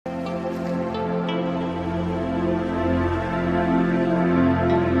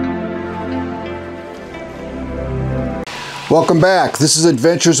Welcome back. This is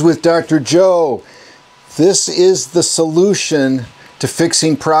Adventures with Dr. Joe. This is the solution to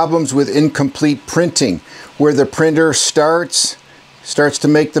fixing problems with incomplete printing, where the printer starts to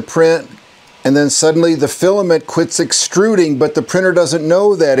make the print, and then suddenly the filament quits extruding, but the printer doesn't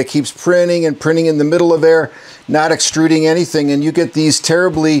know that. It keeps printing and printing in the middle of there, not extruding anything, and you get these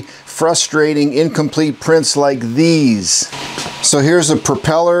terribly frustrating incomplete prints like these. So here's a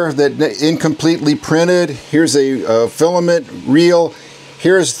propeller that incompletely printed. Here's a filament reel.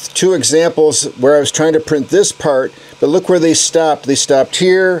 Here's two examples where I was trying to print this part, but look where they stopped. They stopped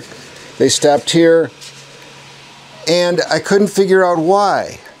here, they stopped here, and I couldn't figure out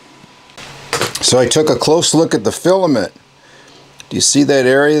why. So I took a close look at the filament. Do you see that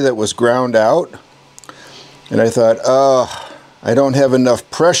area that was ground out? And I thought, I don't have enough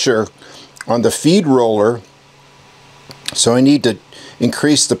pressure on the feed roller, so I need to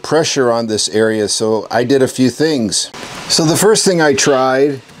increase the pressure on this area. So I did a few things. So the first thing I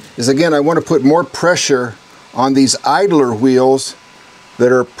tried is, again, I want to put more pressure on these idler wheels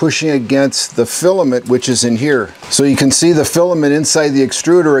that are pushing against the filament, which is in here. So you can see the filament inside the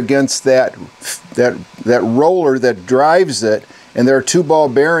extruder against that roller that drives it. And there are two ball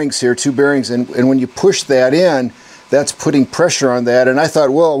bearings here, two bearings, and when you push that in, that's putting pressure on that. And I thought,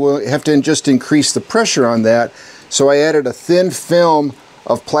 well, we'll have to just increase the pressure on that. So I added a thin film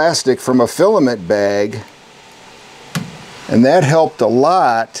of plastic from a filament bag, and that helped a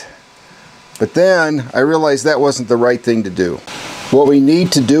lot. But then I realized that wasn't the right thing to do. What we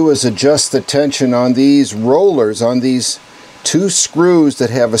need to do is adjust the tension on these rollers, on these two screws that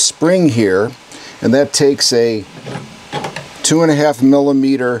have a spring here, and that takes a 2.5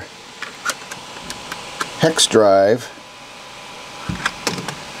 millimeter hex drive.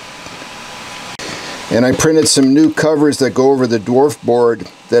 And I printed some new covers that go over the dwarf board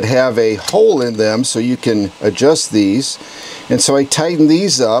that have a hole in them so you can adjust these. And so I tightened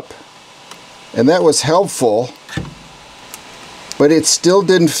these up, and that was helpful, but it still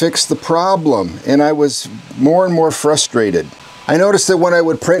didn't fix the problem, and I was more and more frustrated. I noticed that when I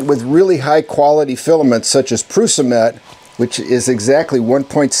would print with really high quality filaments such as Prusamet, which is exactly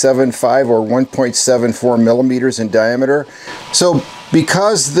 1.75 or 1.74 millimeters in diameter. So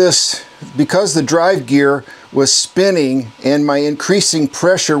because the drive gear was spinning and my increasing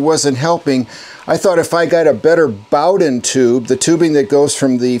pressure wasn't helping, I thought if I got a better Bowden tube, the tubing that goes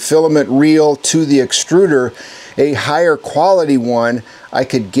from the filament reel to the extruder, a higher quality one, I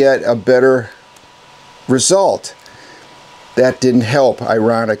could get a better result. That didn't help,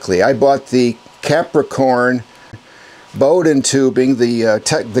 ironically. I bought the Capricorn Bowden tubing,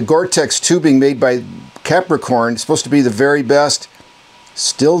 the Gore-Tex tubing made by Capricorn, supposed to be the very best,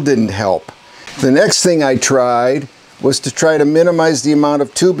 still didn't help. The next thing I tried was to try to minimize the amount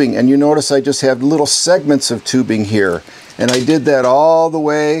of tubing, and you notice I just have little segments of tubing here, and I did that all the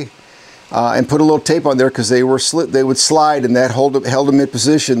way and put a little tape on there because they would slide, and that held them in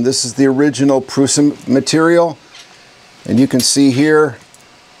position. This is the original Prusa material, and you can see here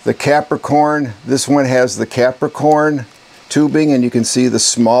the Capricorn. This one has the Capricorn tubing, and you can see the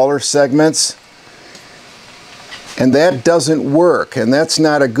smaller segments. And that doesn't work, and that's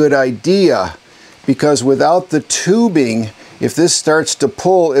not a good idea, because without the tubing, if this starts to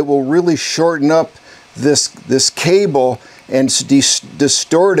pull, it will really shorten up this cable and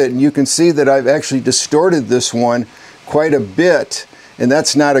distort it. And you can see that I've actually distorted this one quite a bit, and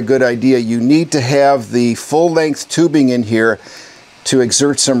that's not a good idea. You need to have the full-length tubing in here to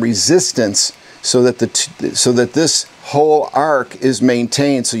exert some resistance so that this whole arc is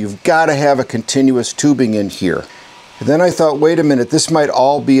maintained. So you've got to have a continuous tubing in here. And then I thought, wait a minute, this might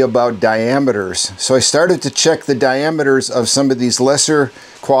all be about diameters. So I started to check the diameters of some of these lesser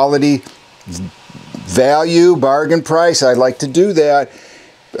quality value, bargain price. I like to do that.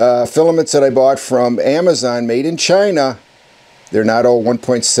 Filaments that I bought from Amazon, made in China, they're not all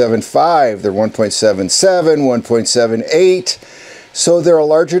 1.75, they're 1.77, 1.78. So they're a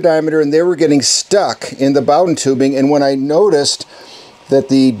larger diameter, and they were getting stuck in the Bowden tubing. And when I noticed that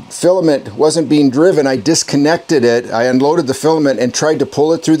the filament wasn't being driven, I disconnected it. I unloaded the filament and tried to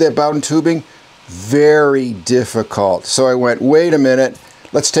pull it through that Bowden tubing. Very difficult. So I went, wait a minute,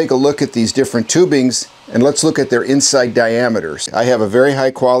 let's take a look at these different tubings and let's look at their inside diameters. I have a very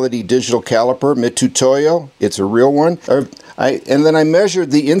high quality digital caliper, Mitutoyo. It's a real one. And then I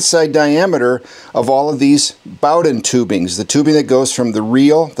measured the inside diameter of all of these Bowden tubings, the tubing that goes from the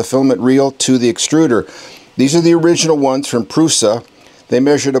reel, the filament reel, to the extruder. These are the original ones from Prusa. They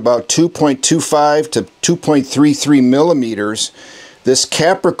measured about 2.25 to 2.33 millimeters. This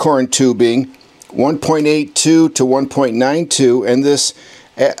Capricorn tubing, 1.82 to 1.92, and this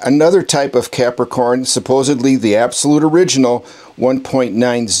another type of Capricorn, supposedly the absolute original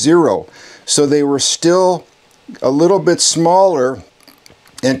 1.90. So they were still a little bit smaller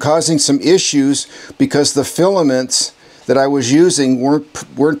and causing some issues because the filaments that I was using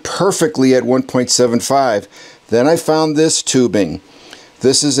weren't perfectly at 1.75. Then I found this tubing.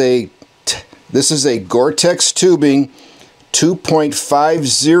 This is a Gore-Tex tubing,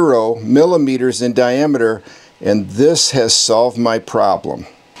 2.50 millimeters in diameter, and this has solved my problem.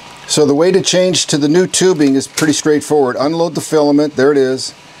 So the way to change to the new tubing is pretty straightforward. Unload the filament, there it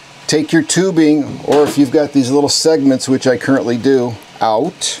is. Take your tubing, or if you've got these little segments, which I currently do,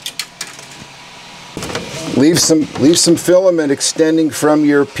 out. Leave some filament extending from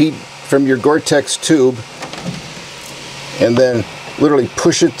your Gore-Tex tube, and then literally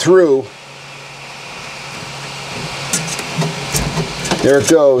push it through. There it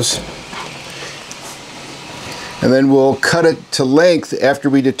goes. And then we'll cut it to length after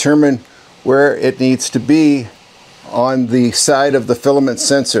we determine where it needs to be on the side of the filament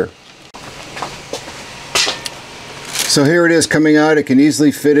sensor. So here it is coming out. It can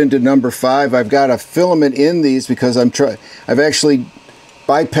easily fit into number 5. I've got a filament in these because I've actually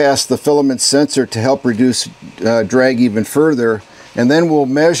bypassed the filament sensor to help reduce drag even further. And then we'll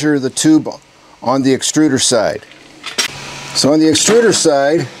measure the tube on the extruder side. So on the extruder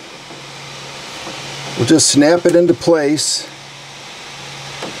side, we'll just snap it into place.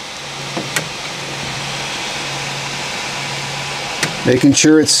 Making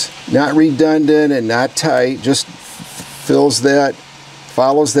sure it's not redundant and not tight, just follows that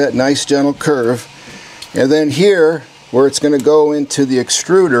nice gentle curve. And then here, where it's going to go into the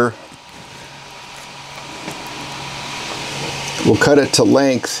extruder, we'll cut it to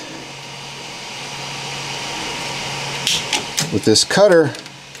length with this cutter,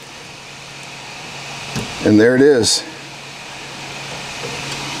 and there it is.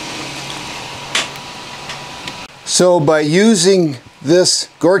 So by using this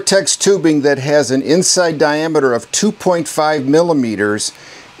Gore-Tex tubing that has an inside diameter of 2.5 millimeters,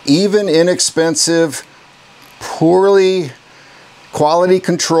 even inexpensive, poorly quality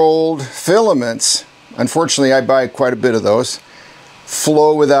controlled filaments, unfortunately I buy quite a bit of those,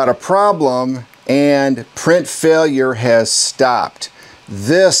 flow without a problem, and print failure has stopped.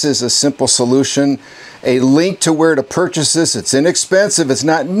 This is a simple solution. A link to where to purchase this. It's inexpensive. It's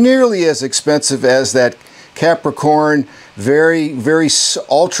not nearly as expensive as that Capricorn, very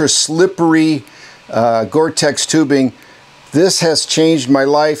ultra slippery Gore-Tex tubing. This has changed my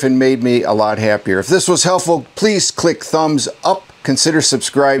life and made me a lot happier. If this was helpful, please click thumbs up. Consider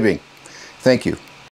subscribing. Thank you.